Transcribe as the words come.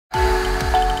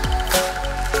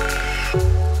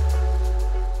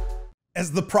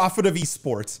As the prophet of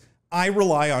esports, I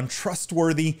rely on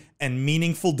trustworthy and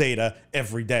meaningful data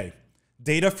every day.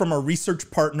 Data from our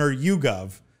research partner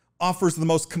YouGov offers the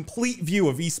most complete view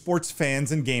of esports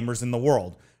fans and gamers in the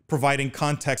world, providing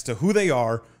context to who they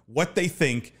are, what they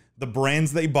think, the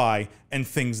brands they buy, and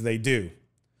things they do.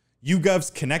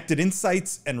 YouGov's connected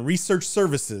insights and research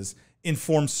services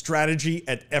inform strategy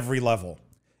at every level.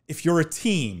 If you're a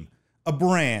team, a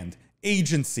brand,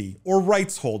 agency, or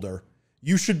rights holder,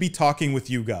 you should be talking with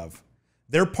YouGov.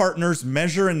 Their partners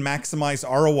measure and maximize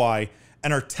ROI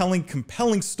and are telling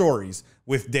compelling stories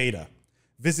with data.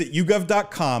 Visit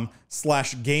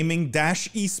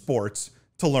yougov.com/gaming-esports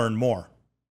to learn more.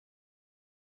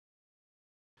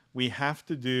 We have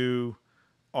to do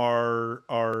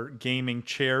our gaming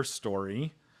chair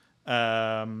story.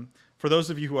 For those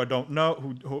of you who don't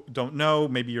know,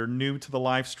 maybe you're new to the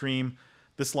live stream.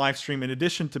 This live stream, in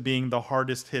addition to being the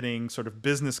hardest hitting sort of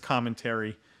business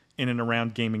commentary in and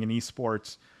around gaming and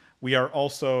esports, we are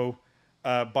also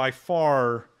by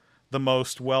far the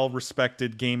most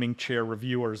well-respected gaming chair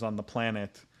reviewers on the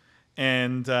planet.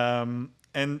 And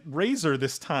Razer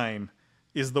this time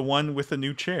is the one with a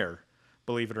new chair,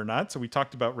 believe it or not. So we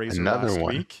talked about Razer last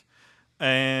week.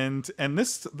 And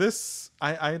this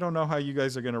I don't know how you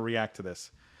guys are going to react to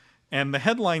this. And the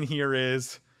headline here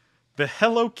is, the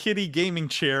Hello Kitty gaming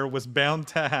chair was bound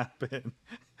to happen.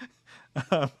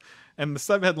 And the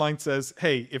subheadline says,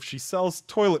 hey, if she sells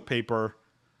toilet paper,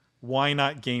 why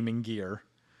not gaming gear?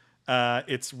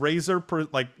 It's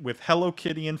Razer with Hello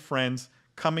Kitty and friends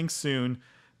coming soon.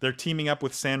 They're teaming up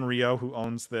with Sanrio, who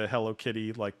owns the Hello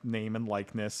Kitty name and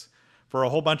likeness, for a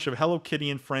whole bunch of Hello Kitty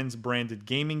and friends branded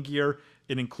gaming gear.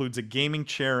 It includes a gaming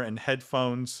chair and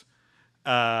headphones.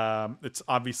 It's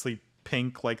obviously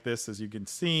pink like this, as you can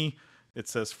see. It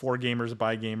says for gamers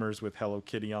by gamers with Hello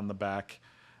Kitty on the back.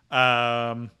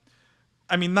 I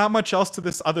mean, not much else to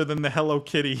this other than the Hello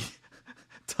Kitty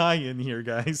tie-in here,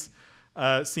 guys.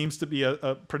 Seems to be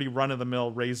a pretty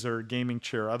run-of-the-mill Razer gaming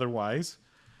chair otherwise.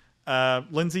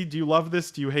 Lindsay, do you love this?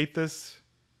 Do you hate this?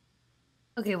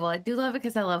 Okay, well, I do love it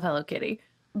because I love Hello Kitty.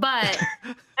 But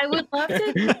I would love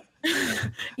to...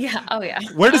 Yeah, oh yeah.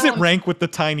 Where does it rank with the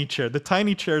tiny chair? The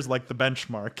tiny chair is like the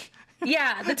benchmark.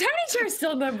 Yeah, the tiny chair is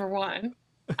still number one.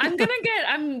 I'm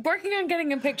working on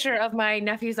getting a picture of my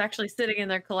nephews actually sitting in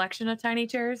their collection of tiny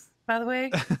chairs, by the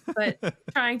way. But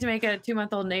trying to make a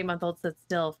 2-month-old and 8-month-old sit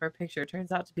still for a picture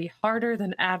turns out to be harder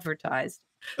than advertised.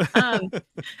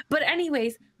 But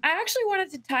anyways, I actually wanted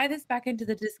to tie this back into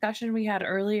the discussion we had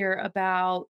earlier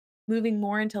about moving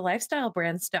more into lifestyle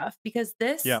brand stuff, because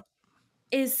this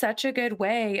is such a good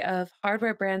way of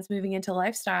hardware brands moving into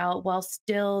lifestyle while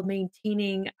still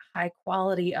maintaining high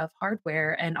quality of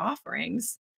hardware and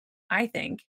offerings, I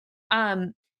think.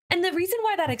 And the reason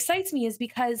why that excites me is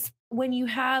because when you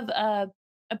have a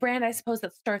brand, I suppose,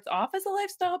 that starts off as a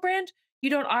lifestyle brand, you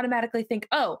don't automatically think,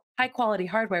 oh, high quality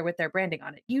hardware with their branding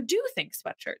on it. You do think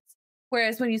sweatshirts.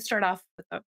 Whereas when you start off with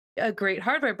a great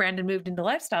hardware brand and moved into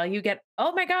lifestyle, you get,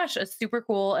 oh my gosh, a super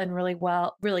cool and really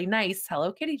nice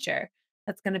Hello Kitty chair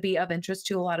that's going to be of interest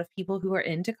to a lot of people who are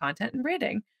into content and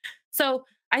branding. So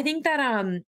I think that, I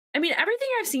mean, everything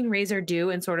I've seen Razer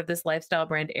do in sort of this lifestyle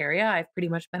brand area, I've pretty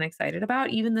much been excited about.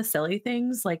 Even the silly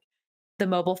things like the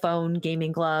mobile phone,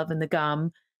 gaming glove, and the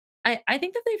gum. I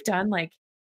think that they've done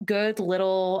good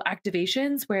little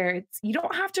activations where you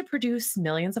don't have to produce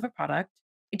millions of a product.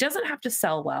 It doesn't have to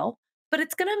sell well, but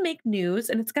it's going to make news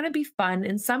and it's going to be fun.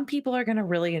 And some people are going to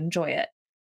really enjoy it.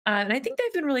 And I think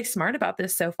they've been really smart about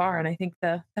this so far. And I think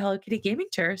the Hello Kitty gaming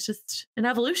chair is just an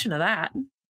evolution of that.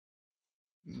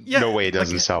 Yeah, no way it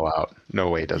doesn't sell out. No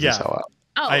way it doesn't sell out.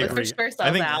 Oh, it for sure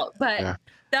sells out. But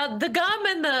the gum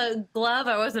and the glove,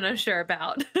 I wasn't unsure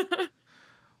about.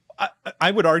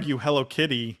 I would argue Hello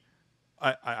Kitty,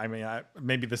 I mean,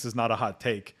 maybe this is not a hot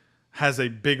take, has a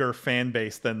bigger fan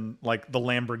base than the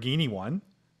Lamborghini one,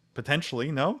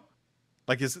 potentially. No,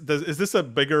 is this a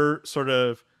bigger sort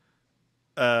of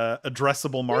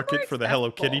addressable market for the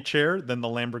Hello Kitty chair than the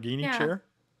Lamborghini chair?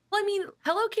 Well, I mean,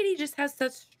 Hello Kitty just has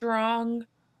such strong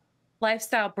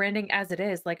lifestyle branding as it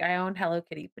is. I owned Hello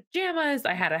Kitty pajamas.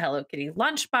 I had a Hello Kitty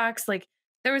lunchbox.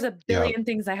 There was a billion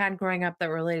things I had growing up that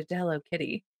were related to Hello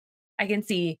Kitty. I can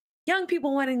see young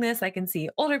people wanting this. I can see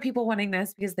older people wanting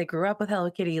this because they grew up with Hello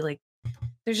Kitty.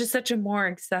 There's just such a more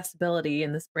accessibility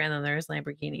in this brand than there is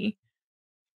Lamborghini.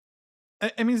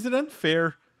 I mean, is it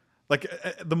unfair?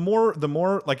 The more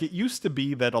it used to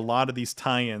be that a lot of these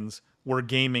tie-ins were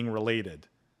gaming related,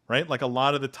 right? A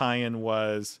lot of the tie-in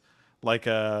was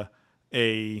a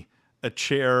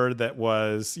chair that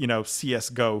was,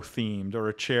 CS:GO themed, or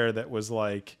a chair that was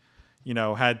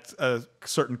had a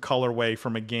certain colorway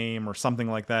from a game or something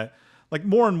like that. Like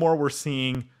more and more we're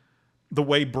seeing the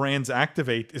way brands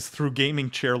activate is through gaming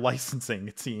chair licensing,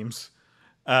 it seems.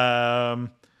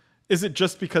 Is it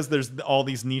just because there's all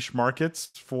these niche markets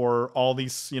for all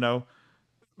these,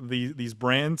 these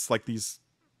brands, like these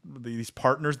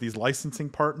partners, these licensing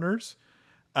partners?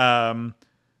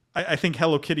 I think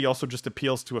Hello Kitty also just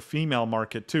appeals to a female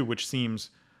market too, which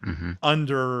seems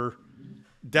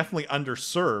definitely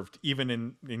underserved,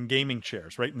 even in gaming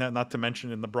chairs, right? Not to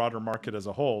mention in the broader market as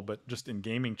a whole, but just in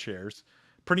gaming chairs.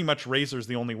 Pretty much Razer's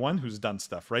the only one who's done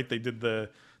stuff, right? They do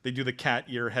the cat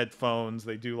ear headphones.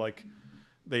 They do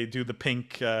the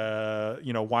pink,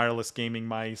 wireless gaming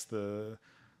mice. They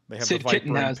have Sid the Viper Kitten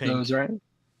in has pink. those, right?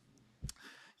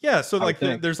 Yeah, so like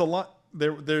there's a lot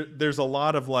there's a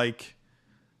lot of like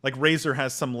Razer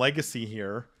has some legacy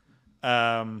here.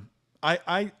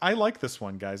 I like this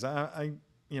one, guys. I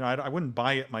wouldn't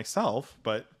buy it myself,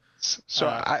 but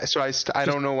I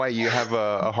don't know why you have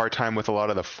a hard time with a lot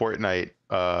of the Fortnite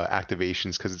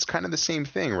activations, because it's kind of the same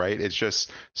thing, right? It's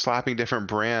just slapping different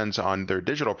brands on their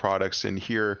digital products, and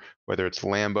here, whether it's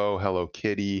Lambo, Hello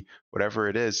Kitty, whatever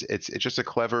it is, it's just a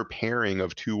clever pairing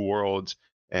of two worlds,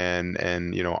 and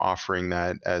offering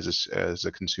that as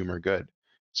a consumer good.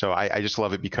 So I just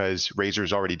love it because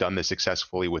Razer's already done this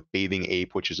successfully with Bathing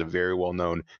Ape, which is a very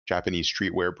well-known Japanese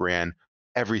streetwear brand.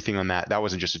 Everything on that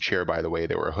wasn't just a chair, by the way.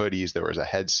 There were hoodies, there was a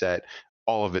headset,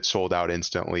 all of it sold out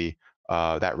instantly.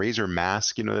 That Razer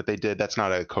mask, that they did, that's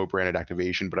not a co-branded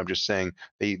activation, but I'm just saying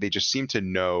they just seem to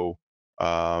know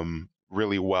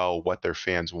really well what their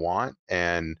fans want.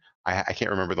 And I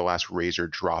can't remember the last Razer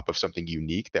drop of something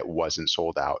unique that wasn't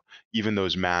sold out. Even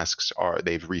those masks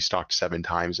they've restocked 7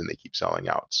 times and they keep selling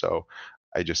out. So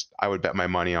I would bet my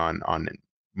money on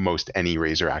most any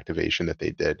Razer activation that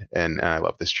they did, and I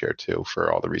love this chair too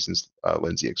for all the reasons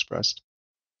Lindsay expressed.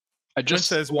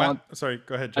 Sorry,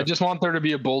 go ahead, Jeff. I just want there to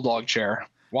be a bulldog chair.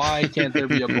 Why can't there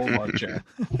be a bulldog chair?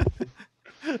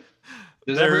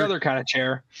 There's every other kind of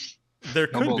chair. There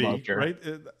could be, right?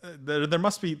 There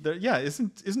must be. Yeah,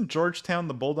 isn't Georgetown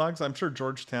the Bulldogs? I'm sure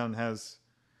Georgetown has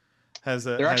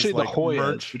They're actually La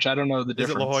Jolla, which I don't know the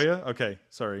difference. Is it La Jolla? Okay,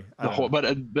 sorry.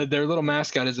 But their little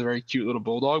mascot is a very cute little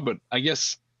bulldog. But I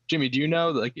guess, Jimmy, do you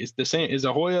know, like, is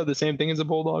La Jolla the same thing as a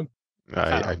bulldog?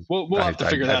 We'll have to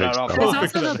figure that out. There's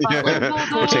also the Butler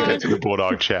Bulldog. We'll take that to the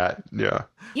Bulldog chat. Yeah.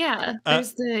 Yeah,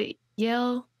 there's the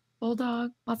Yale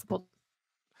Bulldog. Lots of bulldogs.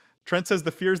 Trent says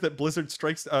the fears that Blizzard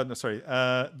strikes. No, sorry.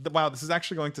 Wow, this is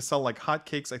actually going to sell like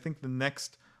hotcakes. I think the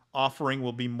next offering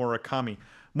will be Murakami.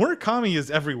 Murakami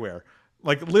is everywhere,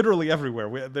 like literally everywhere.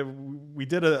 We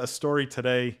did a story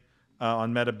today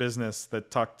on Meta Business that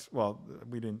talked. Well,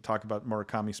 we didn't talk about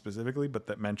Murakami specifically, but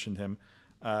that mentioned him.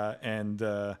 And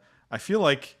I feel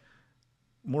like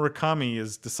Murakami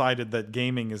has decided that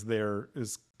gaming is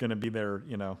going to be their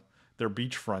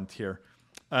beachfront here.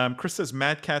 Chris says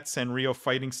Mad Cat Sanrio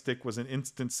fighting stick was an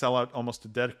instant sellout almost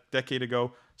a decade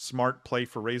ago. Smart play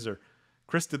for Razer.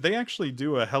 Chris, did they actually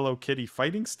do a Hello Kitty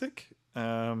fighting stick?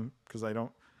 Because I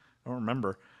don't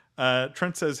remember.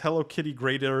 Trent says Hello Kitty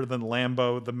greater than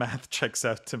Lambo. The math checks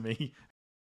out to me.